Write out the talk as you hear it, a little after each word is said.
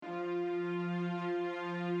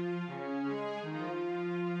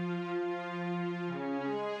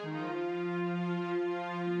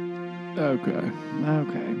Okay.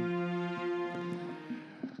 Okay.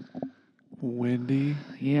 Wendy,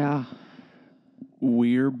 Yeah.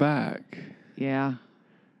 we're back. Yeah.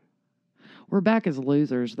 We're back as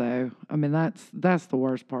losers, though. I mean, that's the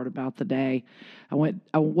worst part about the day.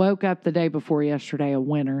 I woke up the day before yesterday a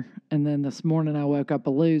winner, and then this morning I woke up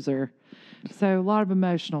a loser. So a lot of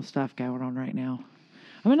emotional stuff going on right now.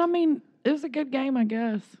 I mean, it was a good game, I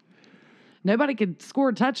guess. Nobody could score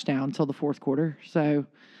a touchdown until the fourth quarter. So,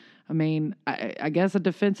 I mean, I guess a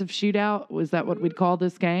defensive shootout. Was that what we'd call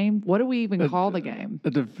this game? What do we even call the game? A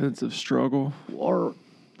defensive struggle. Or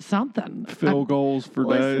something. Field goals for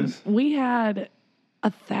days. We had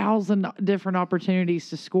 1,000 different opportunities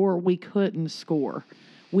to score. We couldn't score.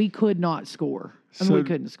 We could not score. We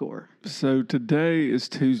couldn't score. So today is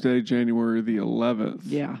Tuesday, January the 11th.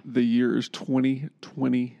 Yeah. The year is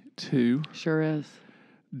 2022. Sure is.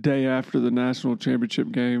 Day after the national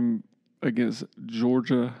championship game against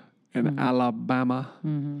Georgia and Alabama.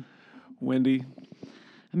 Mm-hmm. Wendy.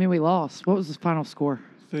 I mean, we lost. What was the final score?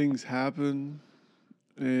 Things happen.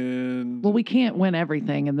 And well, we can't win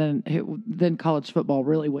everything, and then college football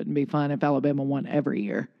really wouldn't be fun if Alabama won every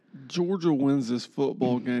year. Georgia wins this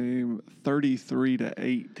football game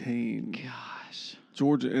 33-18. Gosh.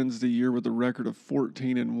 Georgia ends the year with a record of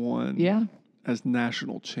 14-1. Yeah. As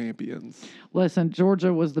national champions. Listen,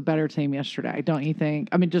 Georgia was the better team yesterday, don't you think?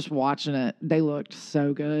 I mean, just watching it, they looked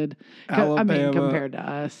so good. Compared to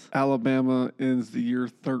us. Alabama ends the year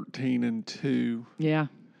 13-2. Yeah.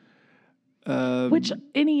 Which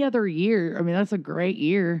any other year, I mean, that's a great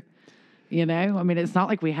year. You know, I mean, it's not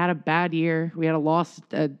like we had a bad year. We had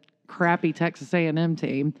a crappy Texas A&M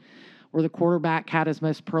team where the quarterback had his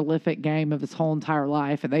most prolific game of his whole entire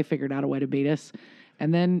life, and they figured out a way to beat us.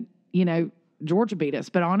 And then, you know, Georgia beat us.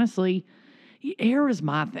 But honestly, here was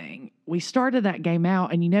my thing. We started that game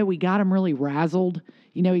out, and, you know, we got him really razzled.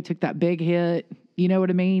 You know, he took that big hit. You know what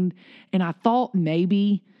I mean? And I thought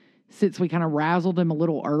maybe since we kind of razzled him a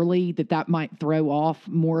little early that might throw off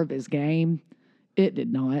more of his game. It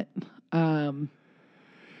did not.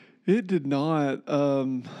 It did not.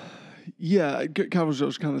 Yeah, Cal was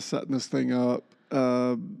just kind of setting this thing up.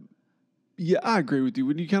 Yeah, I agree with you.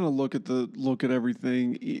 When you kind of look at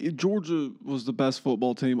everything, Georgia was the best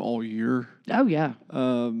football team all year. Oh yeah,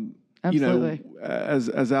 absolutely. You know,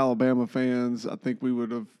 as Alabama fans, I think we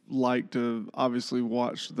would have liked to obviously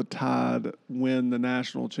watch the Tide win the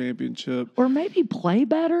national championship, or maybe play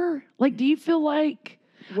better. Like, do you feel like?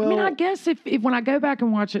 Well, I mean, I guess if when I go back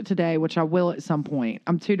and watch it today, which I will at some point,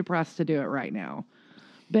 I'm too depressed to do it right now.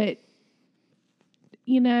 But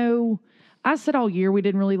you know, I said all year we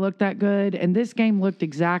didn't really look that good, and this game looked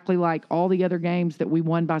exactly like all the other games that we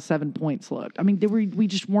won by 7 points looked. I mean, we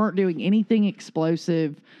just weren't doing anything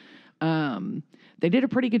explosive. They did a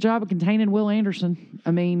pretty good job of containing Will Anderson.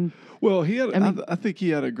 I mean, well, I think he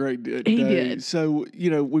had a great day. He did. So,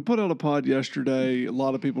 you know, we put out a pod yesterday. A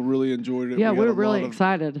lot of people really enjoyed it. Yeah, we were really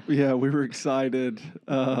excited. Yeah, we were excited.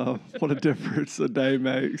 What a difference a day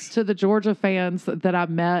makes. To the Georgia fans that I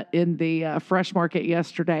met in the Fresh Market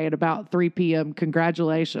yesterday at about 3 p.m.,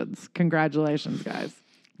 congratulations. Congratulations, guys.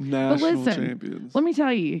 National champions. Let me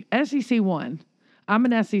tell you, SEC won. I'm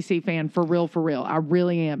an SEC fan for real, for real. I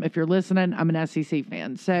really am. If you're listening, I'm an SEC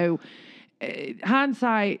fan. So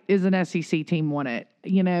hindsight is an SEC team won it.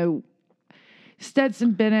 You know,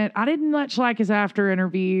 Stetson Bennett, I didn't much like his after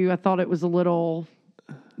interview. I thought it was a little,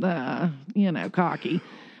 cocky.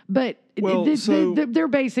 But they're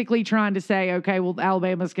basically trying to say, okay, well,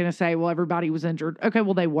 Alabama's going to say, well, everybody was injured. Okay,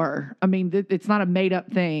 well, they were. I mean, it's not a made-up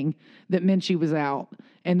thing that Minchie was out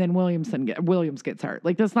and then Williams gets hurt.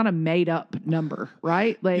 Like, that's not a made-up number,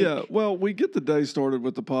 right? Like, yeah, well, we get the day started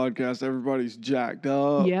with the podcast. Everybody's jacked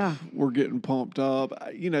up. Yeah. We're getting pumped up.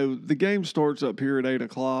 You know, the game starts up here at 8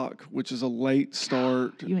 o'clock, which is a late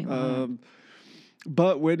start. You ain't lying.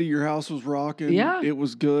 But Wendy, your house was rocking. Yeah. It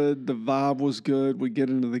was good. The vibe was good. We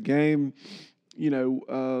get into the game. You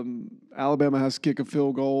know, Alabama has to kick a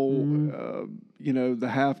field goal. Mm-hmm. You know, the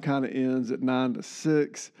half kind of ends at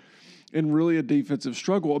 9-6. And really a defensive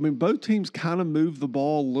struggle. I mean, both teams kind of moved the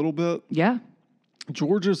ball a little bit. Yeah.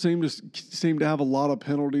 Georgia seemed to have a lot of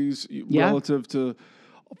penalties relative to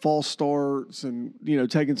false starts and, you know,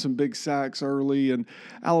 taking some big sacks early, and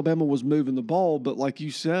Alabama was moving the ball. But like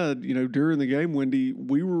you said, you know, during the game, Wendy,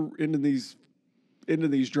 we were into these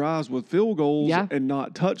drives with field goals and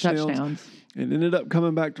not touchdowns. And ended up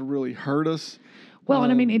coming back to really hurt us. Well,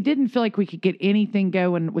 and I mean, it didn't feel like we could get anything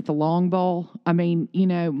going with the long ball. I mean,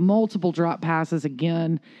 multiple drop passes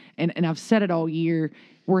again. And I've said it all year.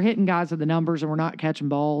 We're hitting guys with the numbers and we're not catching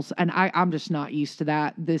balls. And I'm just not used to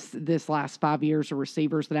that this last 5 years of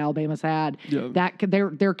receivers that Alabama's had. Yeah. That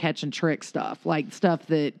they're catching trick stuff, like stuff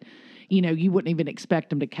that, you wouldn't even expect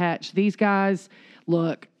them to catch. These guys,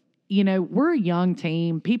 look, we're a young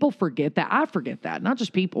team. People forget that. I forget that. Not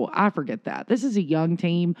just people. I forget that. This is a young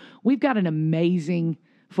team. We've got an amazing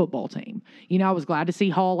football team. I was glad to see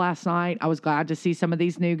Hall last night. I was glad to see some of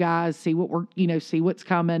these new guys, see what's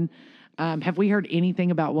coming. Have we heard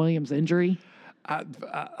anything about Williams' injury? I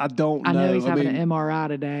don't know. I know he's having an MRI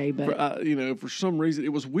today, but for some reason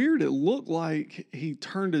it was weird. It looked like he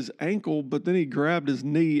turned his ankle, but then he grabbed his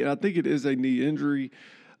knee. I think it is a knee injury.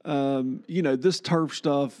 This turf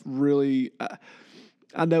stuff really,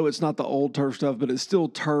 I know it's not the old turf stuff, but it's still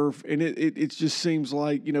turf. And it just seems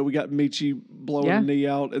like, we got Michie blowing a knee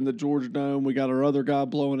out in the Georgia Dome. We got our other guy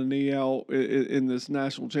blowing a knee out in this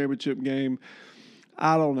national championship game.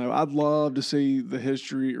 I don't know. I'd love to see the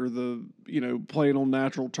history or the, playing on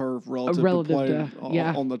natural turf relative to playing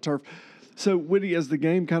on the turf. So, Whitty, as the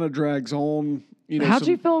game kind of drags on, how'd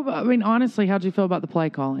you feel about, honestly, how'd you feel about the play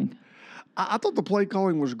calling? I thought the play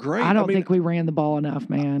calling was great. I don't think we ran the ball enough,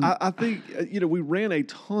 man. I think, we ran a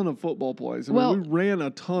ton of football plays. We ran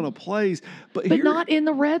a ton of plays. But not in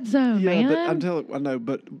the red zone, man. But I'm telling you, I know.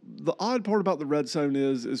 But the odd part about the red zone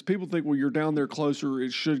is people think, well, you're down there closer,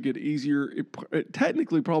 it should get easier. It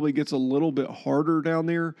technically probably gets a little bit harder down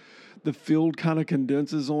there. The field kind of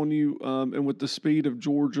condenses on you. And with the speed of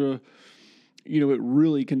Georgia, it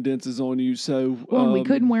really condenses on you. So, we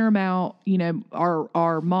couldn't wear them out.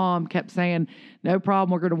 Our mom kept saying, no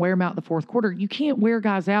problem, we're going to wear them out in the fourth quarter. You can't wear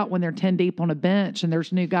guys out when they're 10 deep on a bench and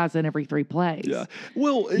there's new guys in every 3 plays. Yeah.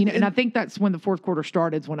 Well, and I think that's when the fourth quarter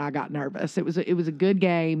started, is when I got nervous. It was a good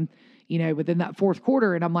game, within that fourth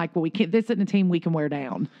quarter. And I'm like, well, we can't, this isn't a team we can wear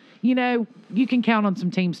down. You can count on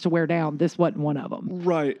some teams to wear down. This wasn't one of them.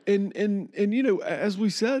 Right. And as we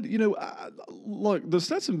said, look, the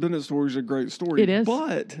Stetson Bennett story is a great story. It is.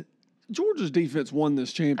 But Georgia's defense won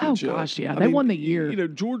this championship. Oh, gosh, yeah. They won the year.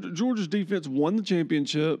 Georgia's defense won the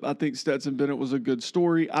championship. I think Stetson Bennett was a good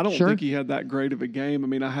story. I don't think he had that great of a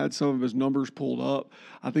game. I had some of his numbers pulled up.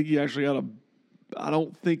 I think he actually I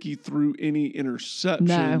don't think he threw any interceptions.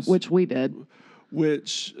 No, which we did.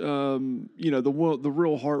 Which, the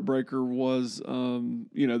real heartbreaker was,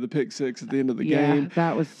 the pick six at the end of the game.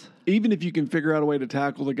 That was. Even if you can figure out a way to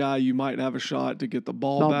tackle the guy, you might have a shot to get the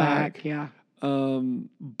ball back. Yeah.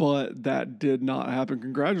 But that did not happen.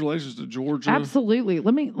 Congratulations to Georgia. Absolutely.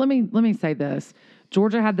 Let me say this.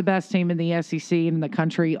 Georgia had the best team in the SEC and in the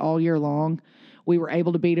country all year long. We were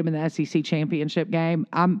able to beat them in the SEC championship game.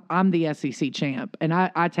 I'm the SEC champ, and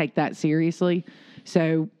I take that seriously.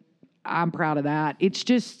 So I'm proud of that. It's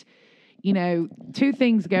just, 2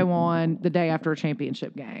 things go on the day after a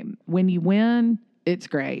championship game. When you win, it's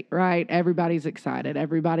great, right? Everybody's excited.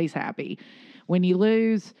 Everybody's happy. When you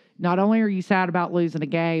lose, not only are you sad about losing a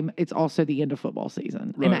game, it's also the end of football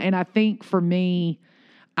season. Right. And I think for me,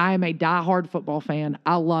 I am a diehard football fan.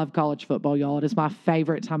 I love college football, y'all. It is my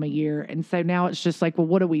favorite time of year. And so now it's just like, well,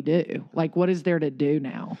 what do we do? Like, what is there to do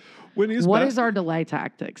now? What is our delay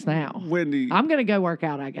tactics now? Wendy, I'm going to go work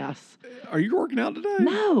out, I guess. Are you working out today?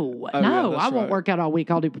 No, I won't work out all week.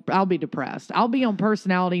 I'll be depressed. I'll be on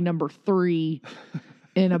personality number 3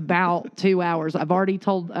 in about 2 hours. I've already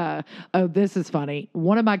told, this is funny.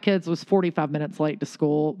 One of my kids was 45 minutes late to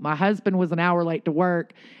school. My husband was an hour late to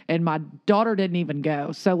work, and my daughter didn't even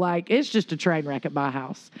go. So, it's just a train wreck at my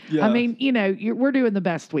house. Yeah. We're doing the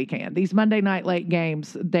best we can. These Monday night late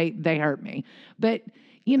games, they hurt me. But,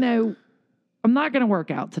 I'm not going to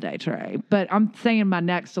work out today, Trey, but I'm saying my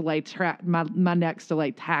next delay my next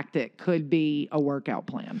delay tactic could be a workout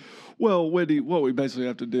plan. Well, Wendy, what we basically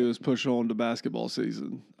have to do is push on to basketball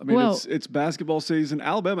season. It's basketball season.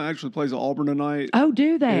 Alabama actually plays Auburn tonight. Oh,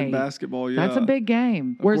 do they? In basketball, yeah. That's a big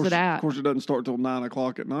game. Where's it at? Of course, it doesn't start till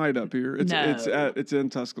 9:00 at night up here. It's in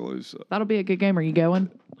Tuscaloosa. That'll be a good game. Are you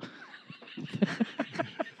going?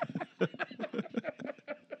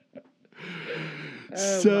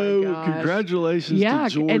 So, congratulations to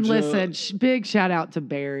Georgia. And listen, big shout out to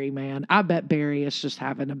Barry, man. I bet Barry is just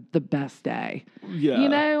having the best day.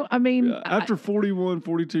 Yeah. After 41,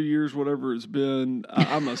 42 years, whatever it's been,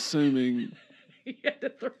 I'm assuming you had to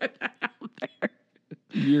throw that out there.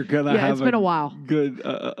 You're gonna have it's been a while.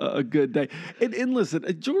 A good day. And listen,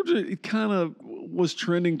 Georgia kind of was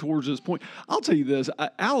trending towards this point. I'll tell you this,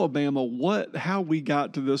 Alabama. How we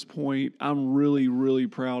got to this point, I'm really, really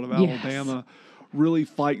proud of Alabama. really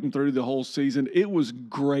fighting through the whole season. It was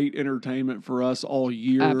great entertainment for us all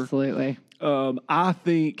year. Absolutely. I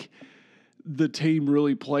think the team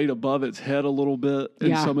really played above its head a little bit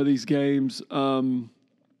in some of these games.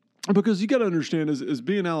 Because you got to understand, as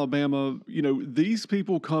being Alabama, these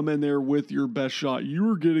people come in there with your best shot. You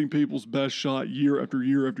are getting people's best shot year after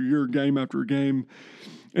year after year, game after game.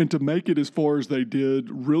 And to make it as far as they did,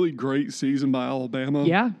 really great season by Alabama.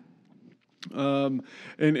 Yeah. And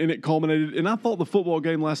it culminated. And I thought the football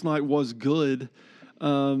game last night was good.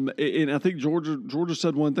 And I think Georgia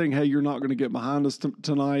said one thing, hey, you're not going to get behind us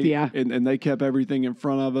tonight. Yeah. And they kept everything in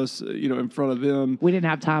front of us, in front of them. We didn't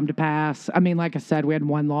have time to pass. I mean, like I said, we had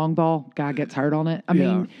one long ball. Guy gets hurt on it. I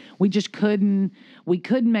mean, we just couldn't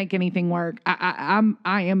make anything work. I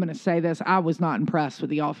am going to say this. I was not impressed with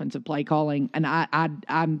the offensive play calling. And I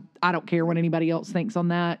don't care what anybody else thinks on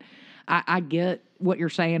that. I get what you're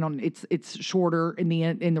saying on it's shorter in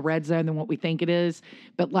the red zone than what we think it is,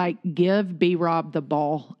 but like give B-Rob the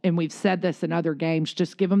ball, and we've said this in other games.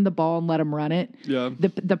 Just give him the ball and let him run it. Yeah.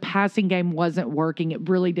 The passing game wasn't working. It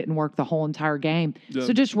really didn't work the whole entire game. Yeah.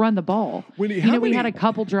 So just run the ball. We had a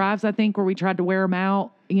couple drives I think where we tried to wear them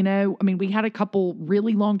out. I mean, we had a couple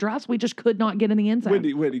really long drives. We just could not get in the end zone.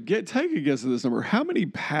 Wendy, take a guess at this number. How many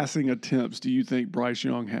passing attempts do you think Bryce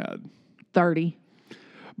Young had? 30.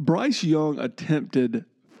 Bryce Young attempted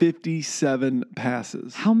 57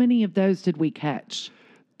 passes. How many of those did we catch?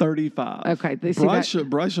 35. Okay. Bryce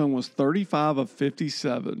Young was 35 of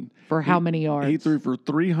 57. For how many yards? He threw for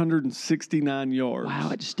 369 yards. Wow,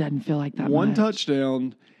 it just doesn't feel like that One much.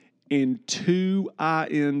 touchdown and 2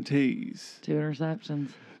 INTs. 2 interceptions.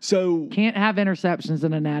 So can't have interceptions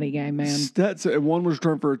in a natty game, man. And one was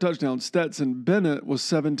returned for a touchdown. Stetson Bennett was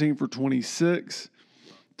 17 for 26.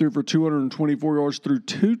 Threw for 224 yards, threw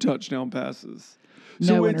 2 touchdown passes.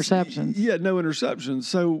 No interceptions. Yeah, no interceptions.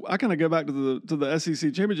 So I kind of go back to the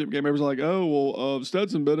SEC championship game. Everyone's like, oh, well,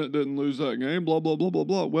 Stetson Bennett didn't lose that game, blah, blah, blah, blah,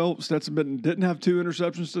 blah. Well, Stetson Bennett didn't have 2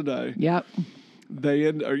 interceptions today. Yep.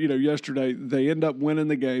 Yesterday, they end up winning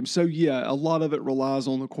the game. So, yeah, a lot of it relies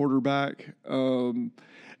on the quarterback. And,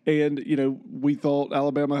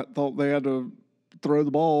 Alabama thought they had to throw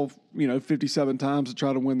the ball, 57 times to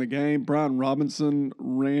try to win the game. Brian Robinson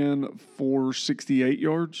ran for 68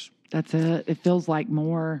 yards. That's it. It feels like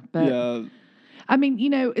more. But yeah. I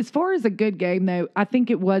mean, as far as a good game, though, I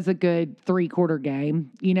think it was a good 3-quarter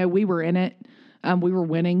game. We were in it. We were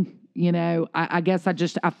winning. I guess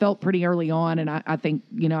I felt pretty early on, and I think,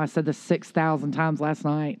 I said this 6,000 times last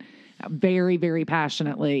night, very, very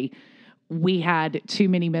passionately. We had too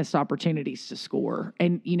many missed opportunities to score.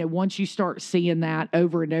 And, once you start seeing that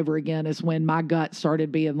over and over again is when my gut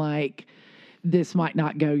started being like, this might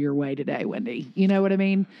not go your way today, Wendy. You know what I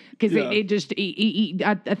mean? Because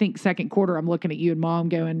I think second quarter, I'm looking at you and Mom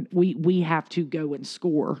going, we have to go and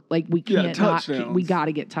score. Like we can't we got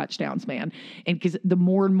to get touchdowns, man. And because the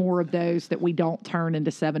more and more of those that we don't turn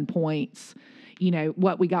into 7 points, we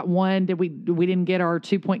got one, we didn't get our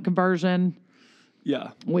 2-point conversion.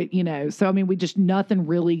 Yeah. So, I mean, nothing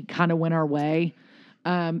really kind of went our way.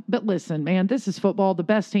 But listen, man, this is football. The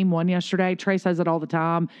best team won yesterday. Trey says it all the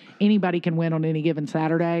time. Anybody can win on any given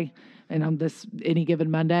Saturday. And on any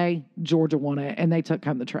given Monday, Georgia won it, and they took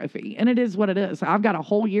home the trophy. And it is what it is. I've got a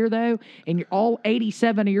whole year, though, and all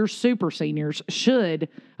 87 of your super seniors should,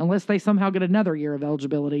 unless they somehow get another year of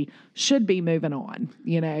eligibility, should be moving on,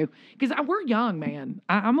 Because we're young, man.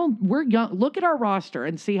 We're young. Look at our roster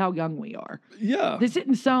and see how young we are. Yeah. This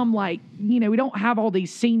isn't some, we don't have all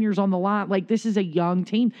these seniors on the line. This is a young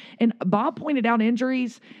team. And Bob pointed out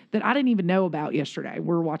injuries that I didn't even know about yesterday. We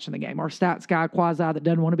were watching the game. Our stats guy, Quasi, that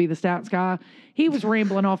doesn't want to be the stats guy, he was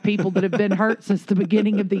rambling off people that have been hurt since the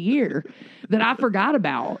beginning of the year that I forgot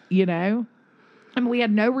about, I mean, we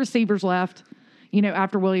had no receivers left,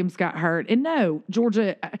 after Williams got hurt. And no,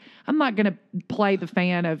 Georgia, I'm not going to play the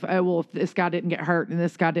fan of, if this guy didn't get hurt and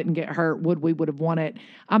this guy didn't get hurt, we would have won it.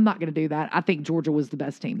 I'm not going to do that. I think Georgia was the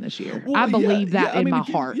best team this year. Well, I believe that in my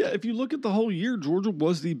heart. If you look at the whole year, Georgia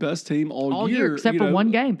was the best team all year. Except for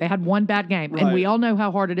one game. They had one bad game. Right. And we all know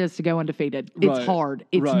how hard it is to go undefeated. It's hard.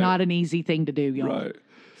 It's not an easy thing to do, y'all. Right.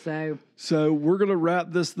 So we're going to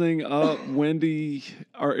wrap this thing up. Wendy,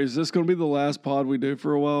 is this going to be the last pod we do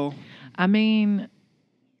for a while? I mean,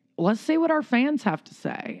 let's see what our fans have to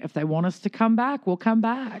say. If they want us to come back, we'll come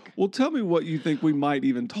back. Well, tell me what you think we might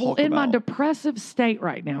even talk about. In my depressive state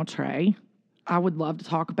right now, Trey, I would love to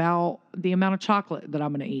talk about the amount of chocolate that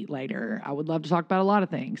I'm going to eat later. I would love to talk about a lot of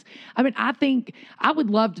things. I mean, I think I would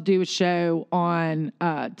love to do a show on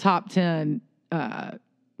top 10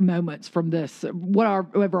 moments from this,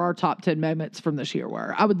 whatever our top 10 moments from this year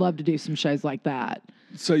were. I would love to do some shows like that.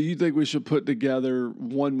 So you think we should put together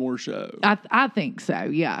one more show? I think so,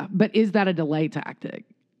 yeah. But is that a delay tactic?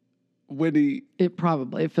 Wendy, it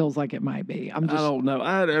feels like it might be. I don't know.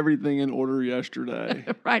 I had everything in order yesterday.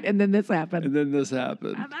 Right, and then this happened.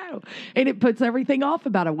 I know. And it puts everything off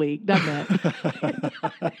about a week, doesn't it?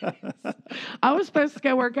 I was supposed to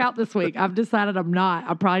go work out this week. I've decided I'm not.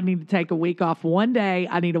 I probably need to take a week off one day.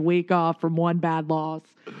 I need a week off from one bad loss.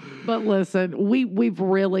 But listen, we've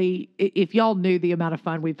really, if y'all knew the amount of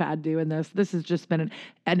fun we've had doing this has just been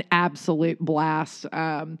an absolute blast.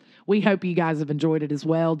 We hope you guys have enjoyed it as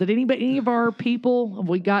well. Did any of our people, have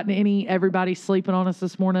we gotten everybody sleeping on us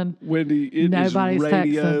this morning? Wendy, Nobody's is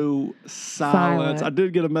radio silence. I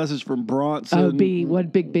did get a message from Bronson. Oh,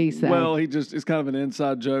 what Big B said? Well, it's kind of an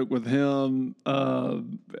inside joke with him.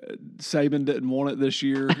 Saban didn't want it this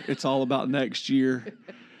year. It's all about next year.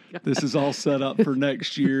 This is all set up for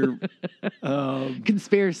next year.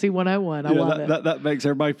 Conspiracy 101. I love it. That makes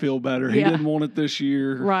everybody feel better. He didn't want it this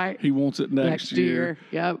year. Right. He wants it next year.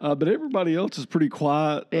 Yep. But everybody else is pretty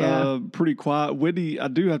quiet. Yeah. Pretty quiet. Wendy, I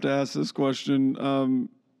do have to ask this question. Have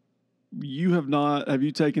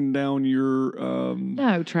you taken down your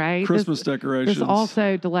no, Trey. Christmas decorations? There's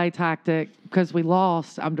also delay tactic because we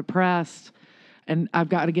lost. I'm depressed. And I've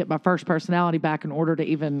got to get my first personality back in order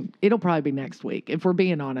to it'll probably be next week. If we're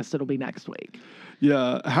being honest, it'll be next week.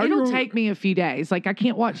 Yeah. It'll take me a few days. Like, I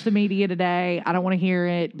can't watch the media today. I don't want to hear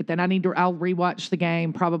it. But then I'll rewatch the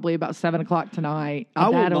game probably about 7 o'clock tonight. I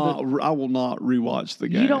will not rewatch the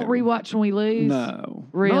game. You don't rewatch when we lose? No.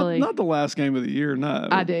 Really? Not the last game of the year, no.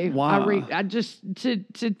 I do. Why? I just, to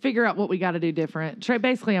figure out what we got to do different. Trey,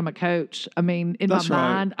 basically, I'm a coach. I mean, in my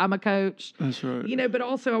mind, I'm a coach. That's right. But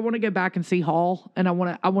also I want to go back and see Hall. And I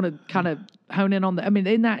want to kind of hone in on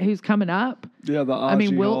isn't that who's coming up? Yeah, the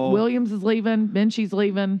Ozzie Hall. Williams is leaving. Benchie's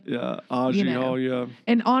leaving. Yeah, Ozzie Hall, yeah.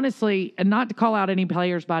 And honestly, and not to call out any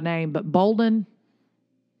players by name, but Bolden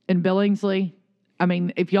and Billingsley,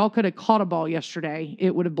 if y'all could have caught a ball yesterday,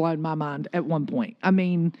 it would have blown my mind at one point.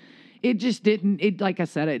 It just didn't, like I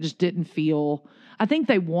said, it just didn't feel, I think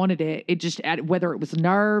they wanted it. It just, whether it was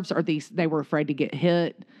nerves or they were afraid to get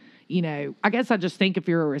hit. I guess I just think if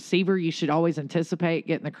you're a receiver, you should always anticipate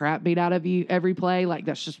getting the crap beat out of you every play. Like,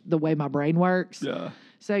 that's just the way my brain works. Yeah.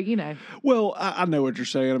 So, Well, I know what you're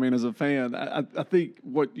saying. As a fan, I think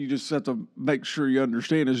what you just have to make sure you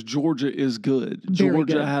understand is Georgia is good. Very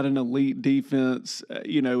Georgia good. had an elite defense.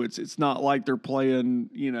 It's not like they're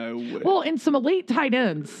playing, Well, and some elite tight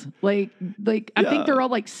ends. I think they're all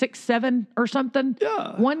like 6'7" or something.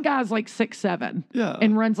 Yeah. One guy's like 6'7". Yeah.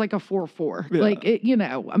 And runs like a 4.4.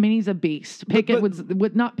 Yeah. He's a beast.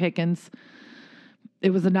 Not Pickens. It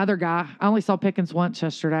was another guy. I only saw Pickens once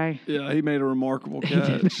yesterday. Yeah, he made a remarkable catch. He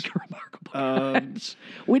did make a remarkable catch.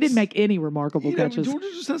 We didn't make any remarkable catches. Georgia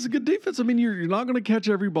just has a good defense. You're not going to catch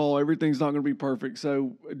every ball. Everything's not going to be perfect.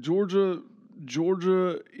 So Georgia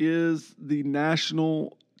is the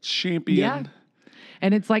national champion. Yeah.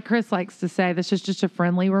 And it's like Chris likes to say, this is just a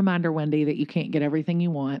friendly reminder, Wendy, that you can't get everything you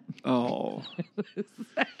want. Oh.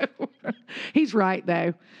 He's right,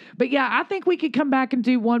 though. But yeah, I think we could come back and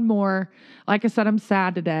do one more. Like I said, I'm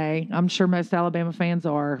sad today. I'm sure most Alabama fans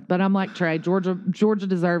are. But I'm like Trey, Georgia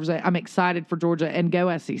deserves it. I'm excited for Georgia and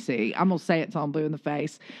go SEC. I'm going to say it till I'm blue in the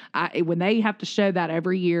face. When they have to show that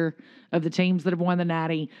every year of the teams that have won the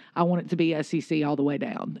Natty, I want it to be SEC all the way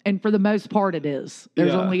down. And for the most part, it is.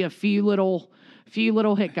 There's only a few little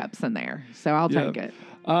hiccups in there. So I'll take it.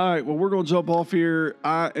 All right. Well, we're going to jump off here.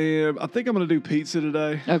 I think I'm going to do pizza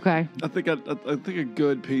today. Okay. I think a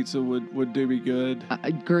good pizza would do me good.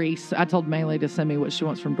 Grease. I told Maylee to send me what she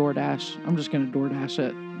wants from DoorDash. I'm just going to DoorDash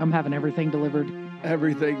it. I'm having everything delivered.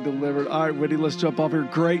 Everything delivered. All right, Wendy, let's jump off here.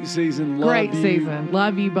 Great season. Love you.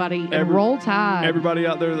 Love you, buddy. And roll Tide. Everybody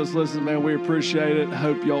out there that's listening, man, we appreciate it.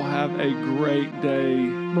 Hope y'all have a great day.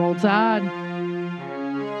 Roll Tide.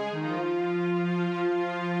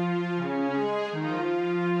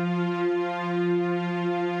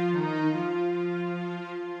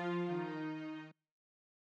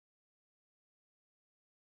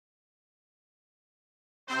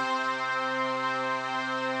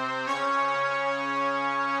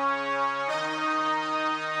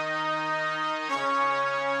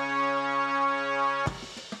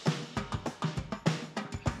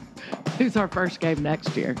 Who's our first game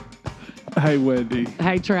next year? Hey, Wendy.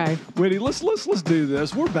 Hey, Trey. Wendy, let's do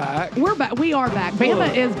this. We're back. We're back. We are back.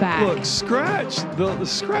 Bama is back. Look, scratch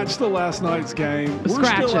the last night's game. We're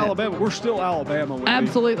still Alabama. We're still Alabama, Wendy.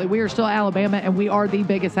 Absolutely. We are still Alabama, and we are the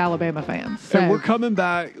biggest Alabama fans. So. And we're coming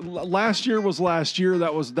back. Last year was last year.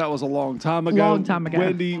 That was a long time ago. Long time ago.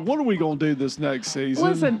 Wendy, what are we going to do this next season?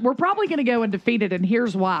 Listen, we're probably going to go undefeated, and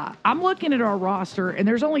here's why. I'm looking at our roster, and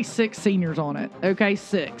there's only 6 seniors on it. Okay,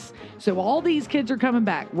 6. So all these kids are coming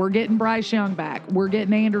back. We're getting Bryce Young back. We're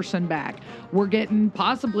getting Anderson back. We're getting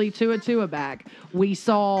possibly Tua back. We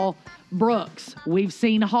saw Brooks. We've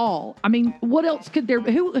seen Hall. I mean, what else could there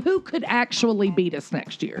be? Who could actually beat us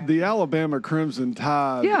next year? The Alabama Crimson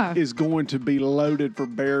Tide is going to be loaded for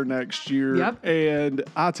bear next year. Yep. And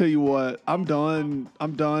I tell you what, I'm done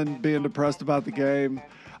being depressed about the game.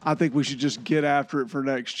 I think we should just get after it for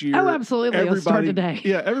next year. Oh, absolutely. Let's start today.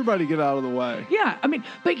 Yeah, everybody get out of the way. Yeah, I mean,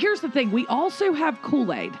 but here's the thing. We also have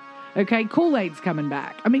Kool-Aid. Okay, Kool-Aid's coming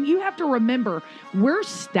back. I mean, you have to remember, we're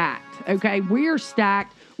stacked, okay? We're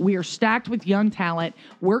stacked. We are stacked with young talent.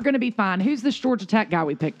 We're going to be fine. Who's this Georgia Tech guy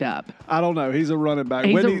we picked up? I don't know. He's a running back.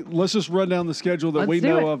 Wendy, let's just run down the schedule that we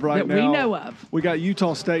know of right now. We know of. We got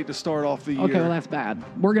Utah State to start off the year. Okay, well, that's bad.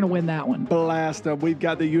 We're going to win that one. Blast them. We've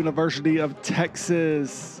got the University of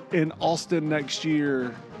Texas in Austin next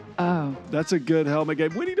year. Oh. That's a good helmet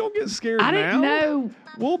game. Wendy, don't get scared now. I didn't know.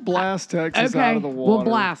 We'll blast Texas out of the water. We'll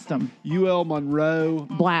blast them. UL Monroe.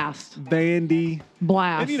 Blast. Vandy.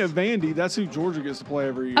 Blast. And, Vandy, that's who Georgia gets to play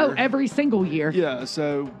every year. Oh, every single year. Yeah,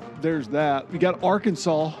 so there's that. We got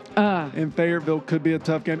Arkansas in Fayetteville. Could be a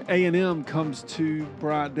tough game. A&M comes to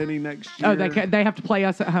Bryant-Denny next year. Oh, they have to play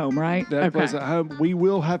us at home, right? They have to play us at home. We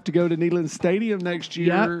will have to go to Neyland Stadium next year.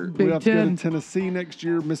 Yep, we have to go to Tennessee next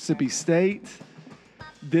year, Mississippi State.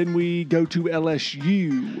 Then we go to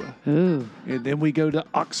LSU. Ooh. And then we go to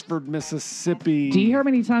Oxford, Mississippi. Do you hear how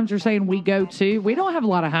many times you're saying we go to? We don't have a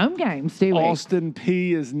lot of home games, do we? Austin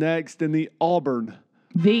Peay is next, and the Auburn.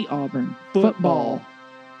 The Auburn. Football.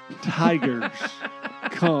 Tigers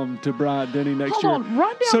come to Bryant-Denny next year. Hold on,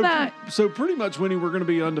 run down that. So pretty much, Winnie, we're going to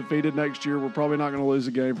be undefeated next year. We're probably not going to lose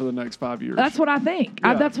a game for the next 5 years. That's what I think.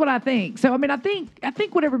 Yeah. That's what I think. So, I mean, I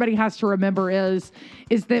think what everybody has to remember is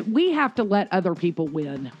that we have to let other people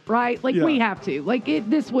win, right? Like, we have to. Like,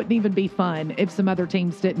 this wouldn't even be fun if some other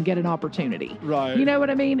teams didn't get an opportunity. Right. You know what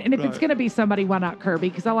I mean? And if it's going to be somebody, why not Kirby?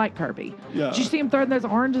 Because I like Kirby. Yeah. Did you see him throwing those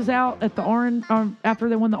oranges out at the orange after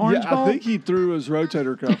they won the Orange Bowl? I think he threw his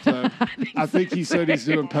rotator cuff, though. I think he said he's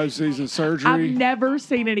doing postseason surgery. I've never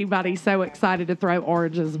seen anybody so excited to throw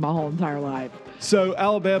oranges my whole entire life. So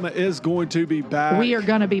Alabama is going to be back. We are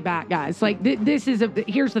going to be back, guys. Like this is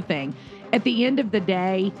here's the thing. At the end of the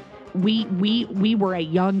day, we were a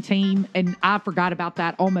young team, and I forgot about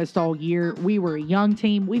that almost all year. We were a young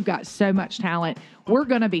team. We've got so much talent. We're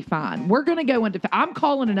going to be fine. We're going to go undefeated. I'm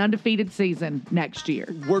calling an undefeated season next year.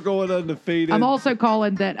 We're going undefeated. I'm also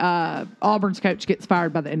calling that Auburn's coach gets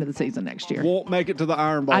fired by the end of the season next year. Won't make it to the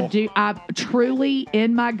Iron Bowl. I do. I truly,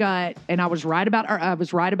 in my gut, and I was right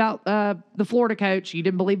about the Florida coach. You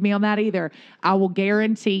didn't believe me on that either. I will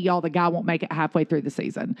guarantee y'all the guy won't make it halfway through the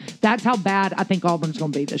season. That's how bad I think Auburn's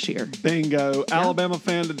going to be this year. Bingo. Yeah. Alabama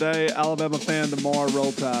fan today, Alabama fan tomorrow.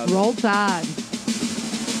 Roll Tide. Roll Tide.